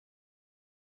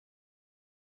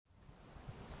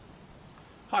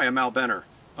Hi, I'm Al Benner,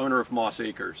 owner of Moss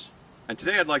Acres, and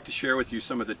today I'd like to share with you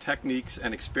some of the techniques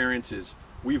and experiences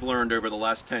we've learned over the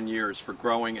last 10 years for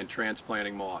growing and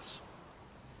transplanting moss.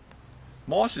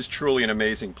 Moss is truly an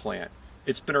amazing plant.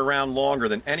 It's been around longer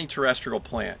than any terrestrial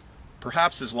plant,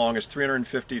 perhaps as long as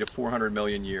 350 to 400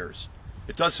 million years.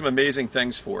 It does some amazing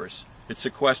things for us. It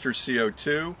sequesters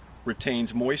CO2,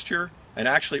 retains moisture, and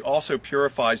actually also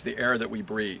purifies the air that we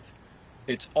breathe.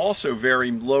 It's also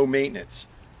very low maintenance.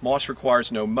 Moss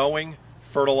requires no mowing,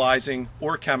 fertilizing,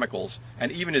 or chemicals,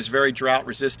 and even is very drought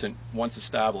resistant once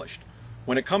established.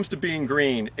 When it comes to being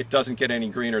green, it doesn't get any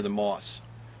greener than moss.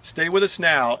 Stay with us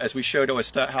now as we show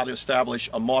how to establish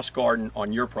a moss garden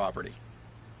on your property.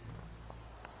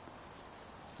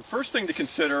 The first thing to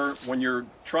consider when you're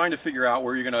trying to figure out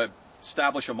where you're going to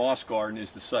establish a moss garden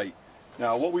is the site.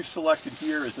 Now, what we've selected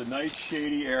here is a nice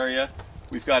shady area.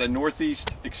 We've got a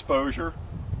northeast exposure.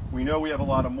 We know we have a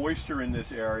lot of moisture in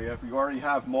this area. We already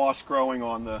have moss growing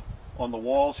on the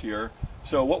walls here.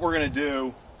 So what we're going to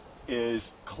do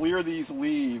is clear these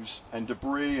leaves and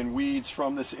debris and weeds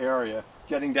from this area,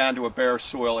 getting down to a bare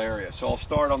soil area. So I'll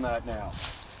start on that now.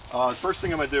 The first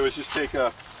thing I'm going to do is just take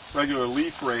a regular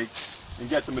leaf rake and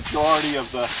get the majority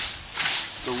of the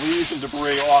leaves and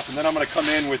debris off, and then I'm going to come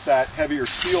in with that heavier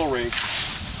steel rake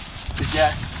to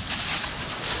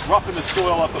roughen the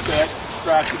soil up a bit,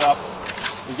 scratch it up,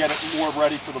 and get it more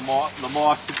ready for the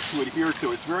moss to adhere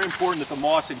to. It's very important that the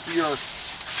moss adhere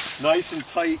nice and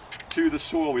tight to the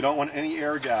soil. We don't want any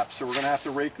air gaps, so we're going to have to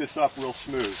rake this up real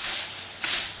smooth.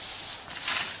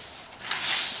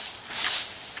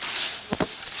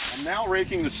 I'm now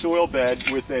raking the soil bed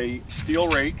with a steel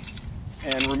rake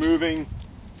and removing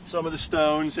some of the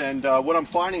stones, and what I'm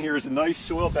finding here is a nice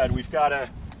soil bed. We've got a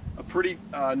pretty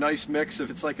nice mix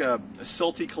of, it's like a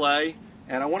silty clay.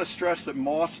 And I want to stress that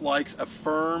moss likes a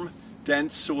firm,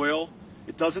 dense soil.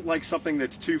 It doesn't like something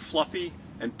that's too fluffy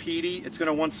and peaty. It's going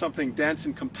to want something dense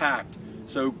and compact.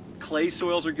 So clay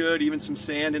soils are good, even some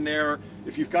sand in there.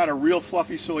 If you've got a real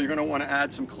fluffy soil, you're going to want to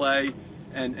add some clay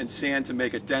and sand to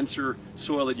make a denser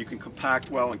soil that you can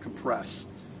compact well and compress.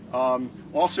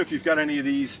 Also, if you've got any of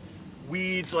these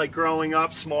weeds like growing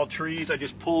up, small trees, I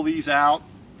just pull these out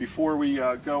before we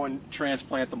go and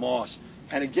transplant the moss.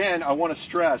 And again, I want to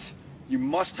stress, you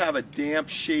must have a damp,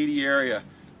 shady area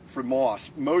for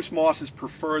moss. Most mosses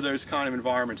prefer those kind of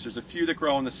environments. There's a few that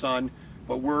grow in the sun,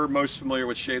 but we're most familiar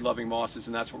with shade-loving mosses,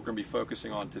 and that's what we're going to be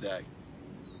focusing on today.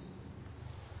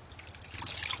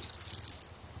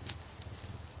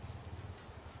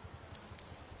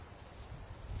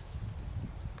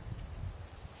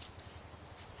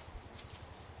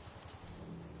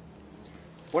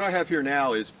 What I have here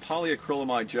now is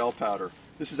polyacrylamide gel powder.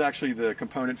 This is actually the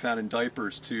component found in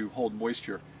diapers to hold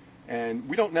moisture. And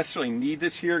we don't necessarily need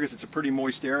this here because it's a pretty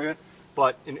moist area,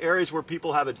 but in areas where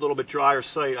people have a little bit drier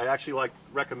site, I actually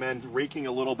recommend raking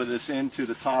a little bit of this into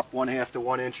the top 1/2 to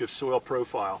 1 inch of soil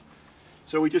profile.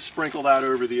 So we just sprinkle that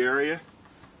over the area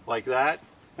like that.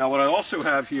 Now what I also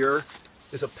have here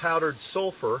is a powdered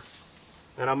sulfur,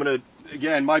 and I'm going to,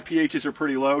 again, my pHs are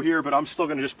pretty low here, but I'm still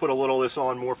going to just put a little of this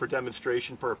on more for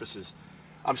demonstration purposes.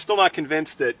 I'm still not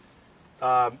convinced that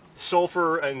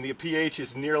sulfur and the pH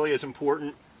is nearly as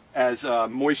important as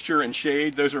moisture and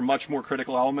shade. Those are much more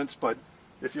critical elements, but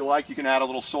if you like, you can add a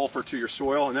little sulfur to your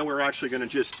soil, and then we're actually going to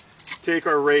just take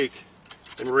our rake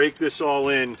and rake this all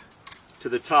in to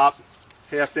the top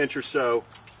 1/2 inch or so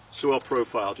soil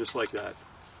profile, just like that.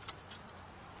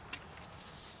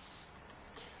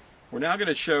 We're now going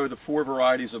to show the 4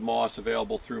 varieties of moss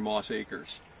available through Moss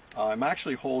Acres. I'm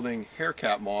actually holding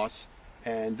haircap moss,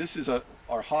 and this is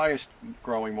our highest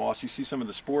growing moss. You see some of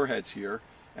the spore heads here.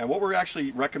 And what we're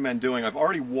actually recommend doing, I've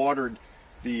already watered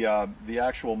the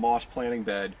actual moss planting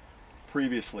bed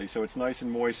previously, so it's nice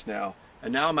and moist now.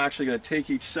 And now I'm actually going to take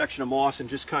each section of moss and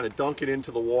just kind of dunk it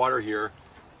into the water here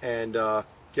and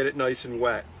get it nice and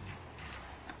wet.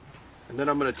 And then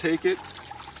I'm going to take it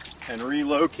and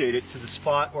relocate it to the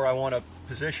spot where I want to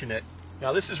position it.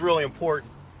 Now this is really important.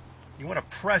 You want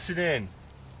to press it in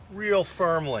real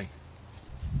firmly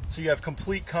so you have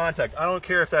complete contact. I don't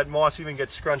care if that moss even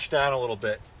gets scrunched down a little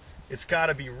bit. It's got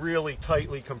to be really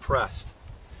tightly compressed.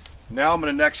 Now I'm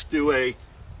going to next do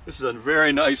this is a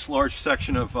very nice large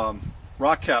section of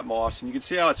rock cap moss, and you can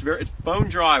see how it's bone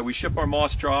dry. We ship our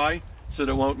moss dry so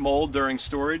that it won't mold during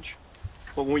storage.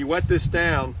 But when we wet this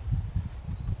down,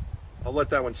 I'll let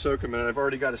that one soak a minute. I've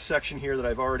already got a section here that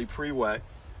I've already pre-wet.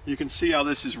 You can see how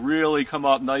this has really come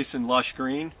up nice and lush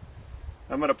green.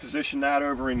 I'm going to position that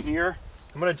over in here.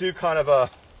 I'm going to do kind of a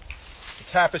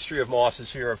tapestry of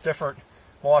mosses here, of different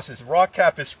mosses. Rock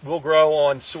cap will grow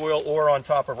on soil or on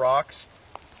top of rocks.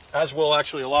 as will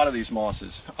actually a lot of these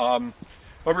mosses.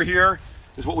 Over here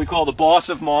is what we call the boss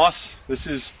of moss. This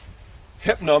is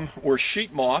Hypnum or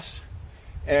sheet moss,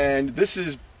 and this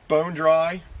is bone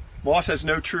dry. Moss has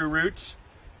no true roots,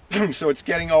 so it's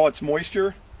getting all its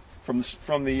moisture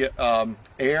from the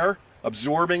air,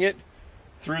 absorbing it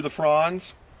through the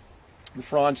fronds. The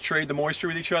fronds trade the moisture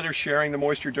with each other, sharing the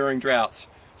moisture during droughts.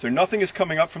 So nothing is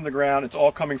coming up from the ground, it's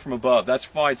all coming from above.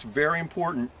 That's why it's very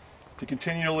important to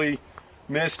continually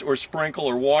mist or sprinkle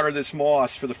or water this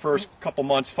moss for the first couple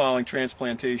months following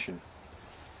transplantation.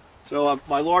 So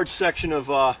my large section of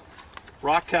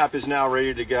rock cap is now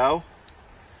ready to go.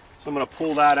 So I'm going to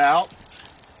pull that out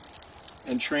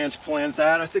and transplant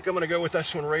that. I think I'm going to go with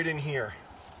this one right in here.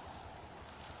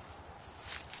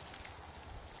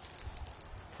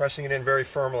 Pressing it in very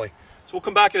firmly. So we'll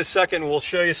come back in a second and we'll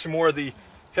show you some more of the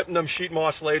Hypnum sheet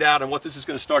moss laid out and what this is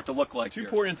going to start to look like. Two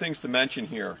important things to mention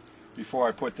here before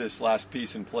I put this last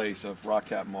piece in place of rock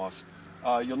cap moss.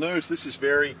 You'll notice this is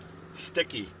very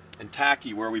sticky and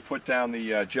tacky where we put down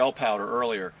the gel powder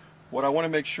earlier. What I want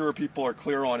to make sure people are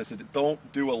clear on is that don't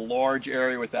do a large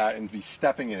area with that and be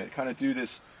stepping in it. Kind of do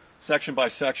this section by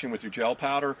section with your gel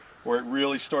powder where it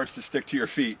really starts to stick to your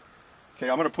feet. Okay,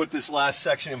 I'm going to put this last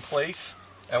section in place.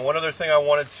 And one other thing I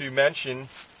wanted to mention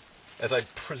as I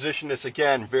position this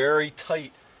again, very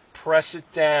tight, press it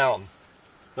down,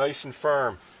 nice and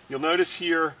firm. You'll notice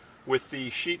here with the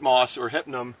sheet moss or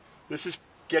Hypnum, this is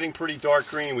getting pretty dark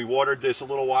green. We watered this a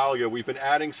little while ago. We've been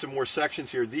adding some more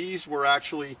sections here. These were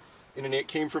actually,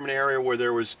 came from an area where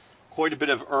there was quite a bit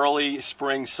of early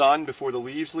spring sun before the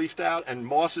leaves leafed out, and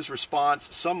moss's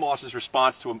response, some moss's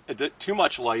response to too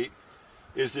much light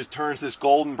is this turns this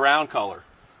golden brown color.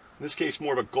 In this case,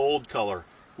 more of a gold color.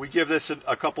 We give this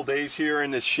a couple days here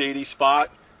in this shady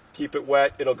spot, keep it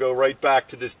wet, it'll go right back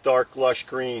to this dark, lush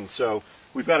green. So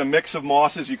we've got a mix of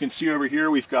mosses. You can see over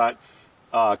here we've got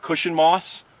cushion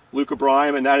moss,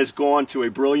 leucobryum, and that has gone to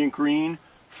a brilliant green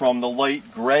from the light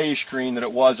grayish green that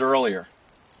it was earlier.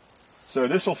 So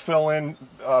this will fill in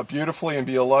beautifully and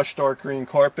be a lush, dark green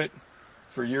carpet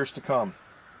for years to come.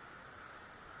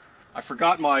 I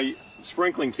forgot my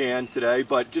sprinkling can today,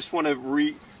 but just want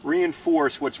to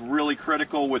reinforce what's really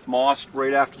critical with moss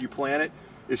right after you plant it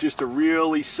is just to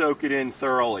really soak it in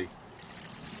thoroughly.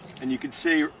 And you can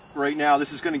see right now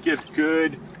this is going to give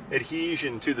good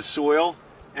adhesion to the soil,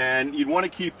 and you'd want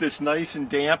to keep this nice and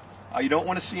damp. You don't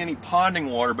want to see any ponding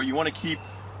water, but you want to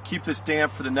keep this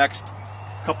damp for the next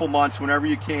couple months whenever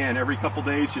you can. Every couple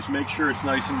days, just make sure it's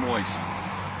nice and moist.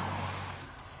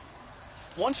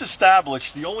 Once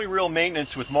established, the only real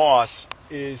maintenance with moss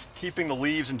is keeping the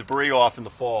leaves and debris off in the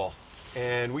fall.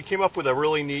 And we came up with a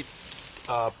really neat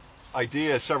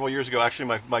idea several years ago.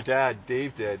 Actually, my dad,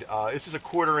 Dave, did. This is a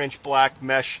 1/4-inch black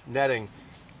mesh netting,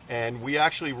 and we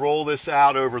actually roll this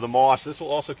out over the moss. This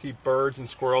will also keep birds and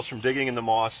squirrels from digging in the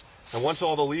moss. And once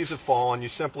all the leaves have fallen, you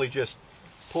simply just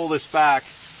pull this back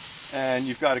and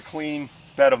you've got a clean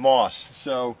bed of moss.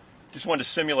 So just wanted to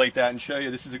simulate that and show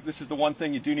you this is the one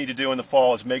thing you do need to do in the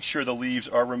fall is make sure the leaves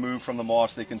are removed from the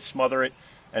moss. They can smother it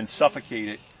and suffocate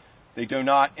it. They do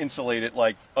not insulate it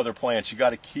like other plants. You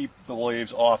got to keep the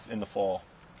leaves off in the fall.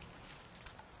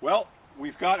 Well,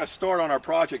 we've got a start on our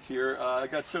project here. I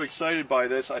got so excited by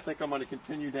this, I think I'm going to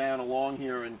continue down along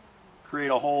here and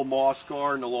create a whole moss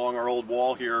garden along our old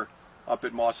wall here up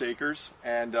at Moss Acres.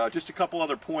 And just a couple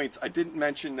other points. I didn't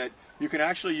mention that you can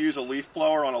actually use a leaf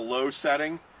blower on a low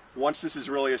setting once this is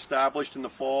really established in the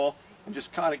fall, and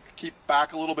just kind of keep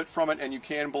back a little bit from it, and you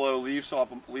can blow leaves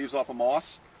off of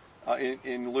moss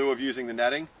in lieu of using the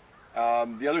netting.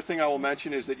 The other thing I will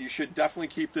mention is that you should definitely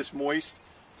keep this moist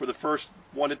for the first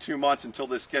 1 to 2 months until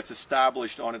this gets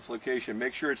established on its location.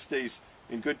 Make sure it stays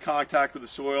in good contact with the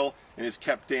soil and is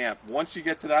kept damp. Once you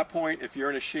get to that point, if you're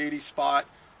in a shady spot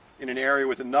in an area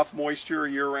with enough moisture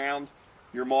year-round,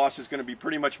 your moss is going to be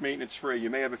pretty much maintenance free. You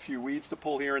may have a few weeds to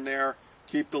pull here and there.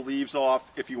 Keep the leaves off.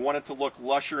 If you want it to look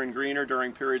lusher and greener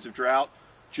during periods of drought,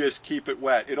 just keep it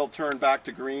wet. It'll turn back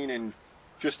to green in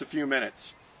just a few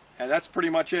minutes. And that's pretty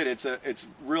much it. It's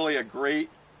really a great,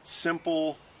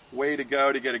 simple way to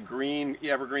go to get a green,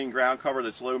 evergreen ground cover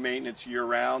that's low maintenance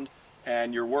year-round,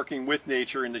 and you're working with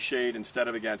nature in the shade instead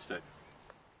of against it.